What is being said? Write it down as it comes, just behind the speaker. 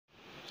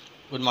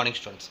Good morning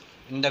students.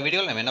 இந்த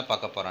வீடியோவில் நம்ம என்ன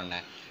பார்க்க போறோம்னா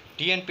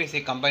TNPSC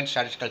Combined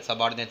Statistical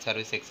Subordinate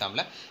Service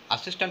Examல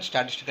Assistant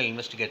Statistical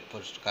Investigator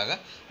போஸ்ட்காக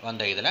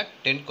வந்த இதில்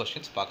 10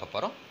 questions பார்க்க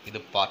போறோம். இது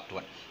part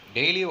 1.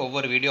 டெய்லி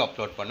ஒவ்வொரு வீடியோ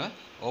அப்லோட் பண்ணுவேன்.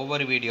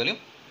 ஒவ்வொரு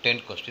வீடியோலையும்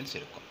 10 questions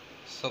இருக்கும்.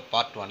 So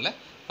part 1ல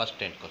first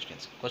 10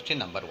 questions. Question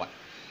number 1.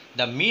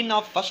 The mean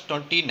of first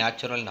 20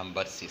 natural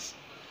numbers is.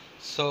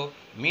 So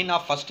mean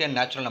of first 10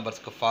 natural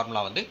numbersக்கு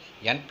formula வந்து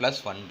n plus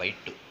 1 by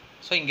 2.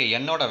 So இங்கே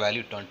n ஓட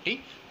value 20,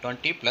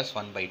 20 plus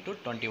 1 by 2,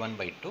 21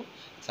 by 2.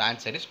 So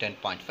answer is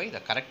 10.5.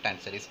 The correct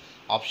answer is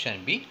option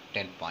B,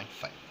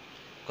 10.5.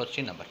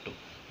 Question number 2.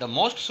 The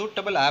most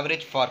suitable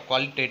average for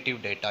qualitative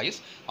data is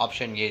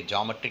option A,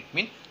 geometric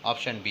mean,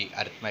 option B,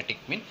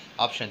 arithmetic mean,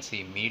 option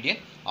C, median,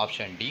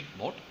 option D,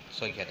 mode.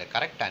 So here the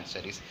correct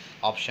answer is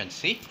option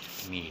C,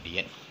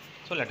 median.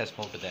 So let us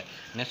move to the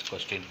next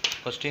question.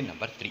 Question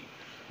number 3.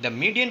 The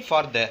median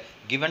for the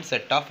given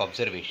set of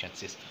observations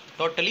is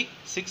totally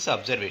 6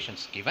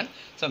 observations given.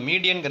 So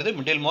median is the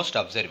middle most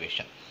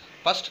observation.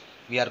 First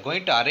we are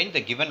going to arrange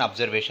the given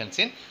observations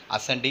in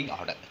ascending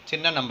order.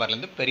 சின்ன நம்பர்ல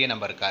இருந்து பெரிய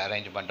நம்பருக்கு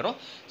arrange பண்றோம்.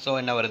 So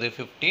என்ன வருது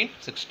 15,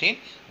 16,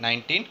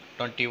 19,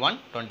 21,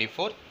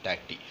 24,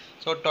 30.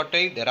 So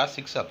totally there are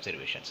 6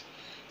 observations.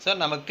 So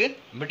நமக்கு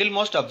middle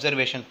most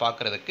observation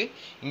பார்க்கிறதுக்கு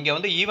இங்க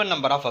வந்து even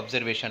number of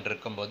observation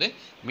இருக்கும்போது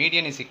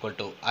median is equal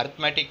to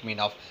arithmetic mean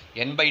of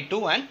n by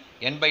 2 and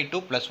n by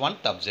 2 plus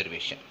 1th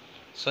observation.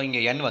 So இங்க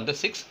n வந்து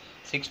 6,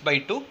 6 by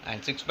 2 and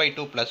 6 by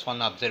 2 plus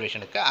 1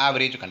 observationக்கு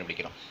average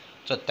கண்டுபிடிக்கிறோம்.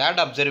 So third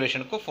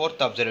observationக்கு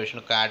fourth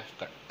observationக்கு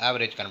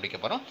average கண்டுபிடிக்க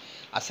போறோம்.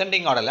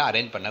 ascending orderல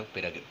arrange பண்ண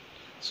பிறகு.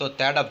 So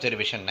third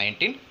observation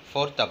 19,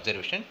 fourth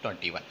observation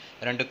 21.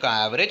 ரெண்டுக்கு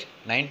average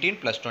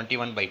 19 plus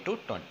 21 by 2,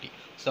 20.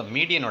 So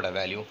median order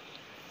value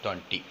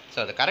 20. So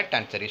the correct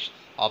answer is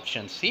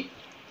option C,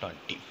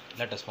 20.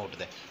 Let us move to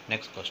the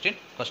next question.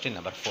 Question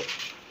number 4.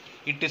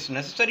 It is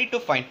necessary to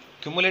find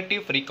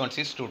cumulative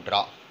frequencies to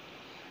draw.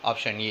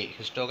 Option A,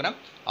 histogram.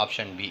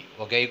 Option B,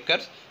 Wagaive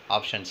curves.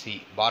 Option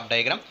C, bar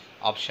diagram.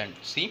 Option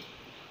C,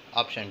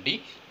 option D,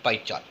 pie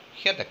chart.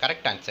 Here the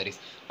correct answer is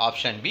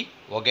option B,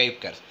 Wagaive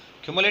curves.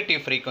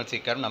 Cumulative frequency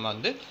curve நம்ம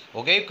வந்து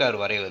Wagaive curve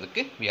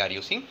வரைவதற்கு we are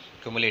using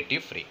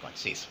cumulative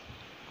frequencies.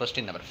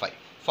 Question number 5.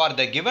 For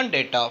the given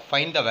data,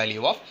 find the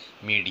value of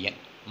median.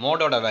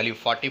 Mode order value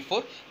 44,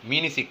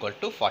 mean is equal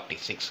to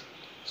 46.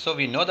 So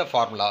we know the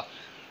formula.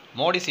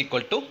 Mode is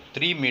equal to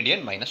 3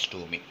 median minus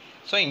 2 mean.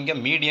 So இங்க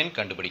median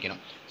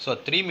கண்டுபிடிக்கணும். So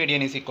 3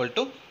 median is equal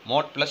to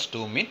mode plus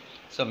 2 mean.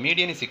 So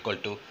median is equal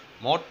to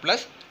mode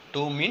plus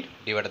 2 mean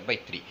divided by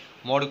 3.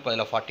 மோடுக்கு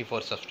பதிலா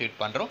 44 substitute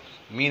பண்றோம்,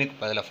 மீனுக்கு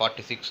பதிலா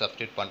 46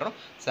 substitute பண்றோம்.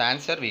 So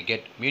answer we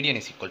get median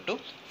is equal to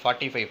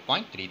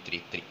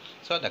 45.333.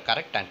 So the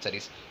correct answer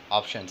is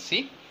option C,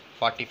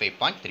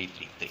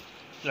 45.333.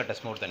 Let us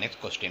move to the next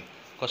question.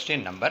 Question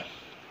number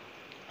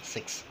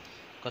 6.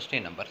 Question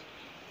number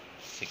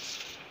 6.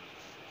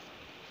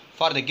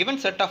 For the given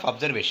set of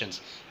observations,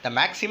 the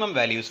maximum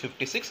value is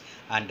 56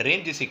 and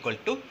range is equal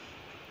to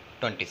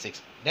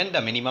 26. Then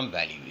the minimum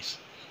value is.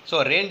 So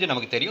range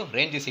நமக்கு தெரியும்,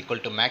 range is equal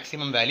to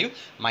maximum value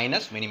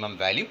minus minimum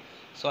value.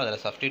 So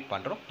அதில் substitute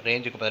பண்ணுறோம்.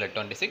 ரேஞ்சுக்கு பதில்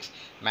 26,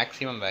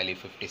 maximum value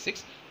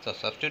 56. So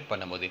substitute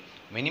பண்ணும்போது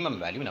minimum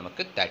value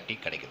நமக்கு 30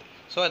 கிடைக்குது.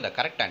 So the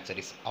correct answer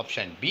is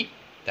option B,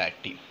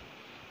 30.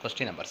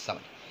 Question number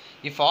 7.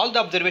 If all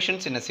the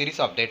observations in a series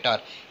of data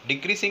are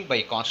decreasing by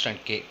constant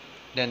k,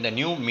 then the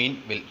new mean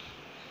will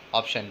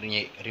option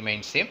A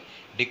remain same,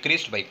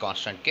 decreased by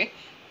constant k,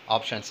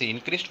 option C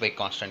increased by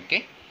constant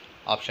k,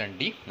 option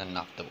D none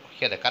of the above.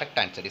 Here the correct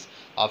answer is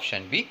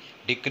option B,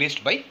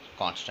 decreased by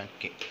constant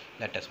k.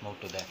 Let us move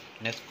to the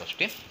next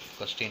question.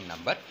 Question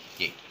number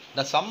 8.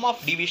 The sum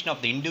of deviation of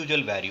the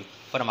individual value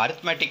from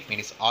arithmetic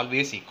mean is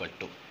always equal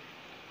to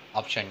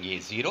option A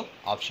 0,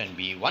 option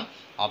B 1,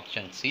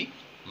 option C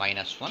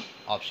minus 1,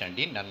 option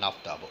D none of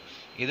the above.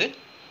 இது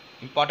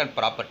important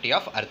property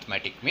of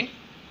arithmetic mean.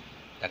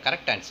 The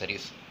correct answer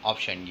is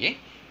option A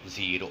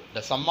 0.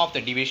 The sum of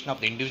the deviation of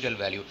the individual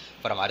value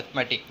from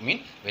arithmetic mean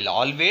will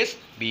always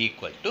be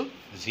equal to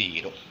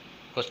 0.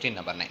 Question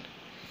number 9.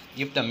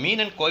 If the mean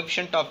and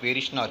coefficient of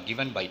variation are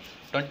given by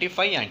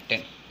 25 and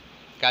 10,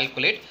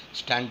 calculate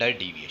standard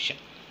deviation.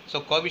 So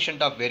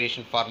coefficient of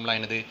variation formula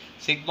என்னது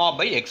sigma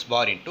by x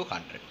bar into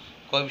 100.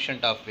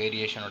 Coefficient of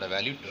variation ஓட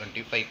value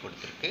 25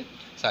 கொடுத்திருக்கு.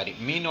 Sorry,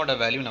 mean ஓட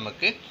value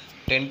நமக்கு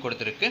 10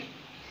 கொடுத்திருக்கு.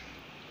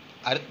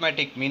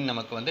 Arithmetic mean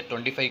நமக்கு வந்து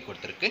 25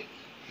 கொடுத்திருக்கு.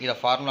 இத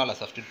ஃபார்முலால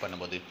சப்ஸ்டிட்யூட்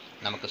பண்ணும்போது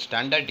நமக்கு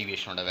ஸ்டாண்டர்ட்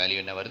டிவியேஷனோட வேல்யூ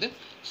என்ன வருது?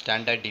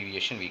 Standard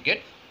deviation we get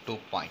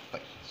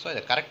 2.5. So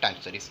the correct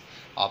answer is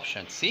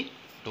option C,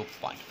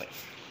 2.5.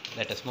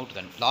 Let us move to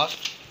the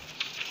last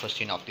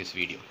question of this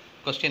video.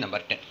 Question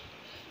number 10.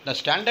 The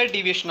standard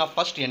deviation of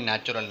first n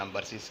natural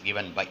numbers is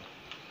given by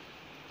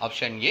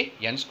option A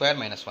n square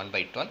minus 1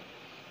 by 12,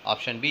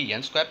 option B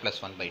n square plus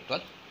 1 by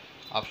 12,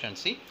 option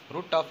C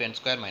root of n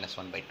square minus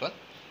 1 by 12,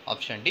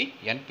 option D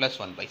n plus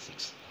 1 by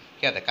 6.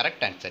 Here the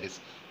correct answer is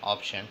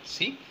option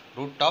C,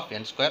 root of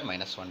n square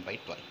minus 1 by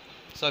 12.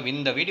 So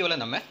இந்த வீடியோல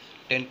நம்ம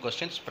 10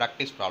 questions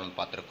practice problem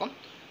பார்த்திருக்கோம்.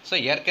 So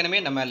ஏற்கனவே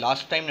நம்ம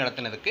last time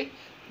நடத்தினதுக்கு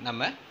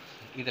நம்ம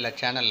இதில்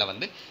சேனலில்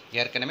வந்து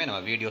ஏற்கனவே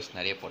நம்ம வீடியோஸ்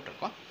நிறைய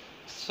போட்டிருக்கோம்.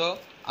 ஸோ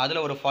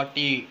அதில் ஒரு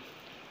 40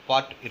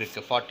 பார்ட்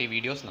இருக்குது, 40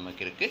 வீடியோஸ்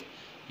நமக்கு இருக்குது.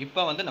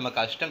 இப்போ வந்து நமக்கு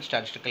அசிஸ்டன்ட்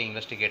ஸ்டாட்டிஸ்டிக்கல்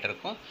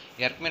இன்வெஸ்டிகேட்டருக்கும்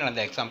ஏற்கனவே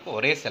நடந்த எக்ஸாமுக்கும்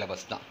ஒரே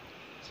சிலபஸ் தான்.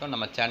 ஸோ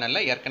நம்ம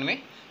சேனலில் ஏற்கனவே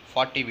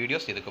 40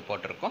 வீடியோஸ் இதுக்கு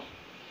போட்டிருக்கோம்.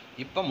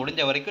 இப்போ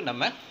முடிஞ்ச வரைக்கும்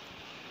நம்ம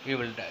we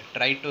will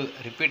try to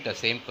repeat the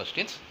same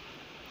questions.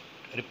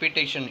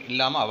 Repetition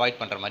இல்லாமல் அவாய்ட்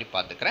பண்ணுற மாதிரி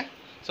பார்த்துக்கிறேன்.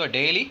 ஸோ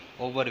டெய்லி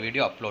ஒவ்வொரு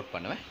வீடியோ அப்லோட்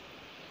பண்ணுவேன்.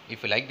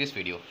 If you like this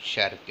video,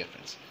 share with your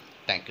friends.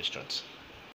 Thank you, students.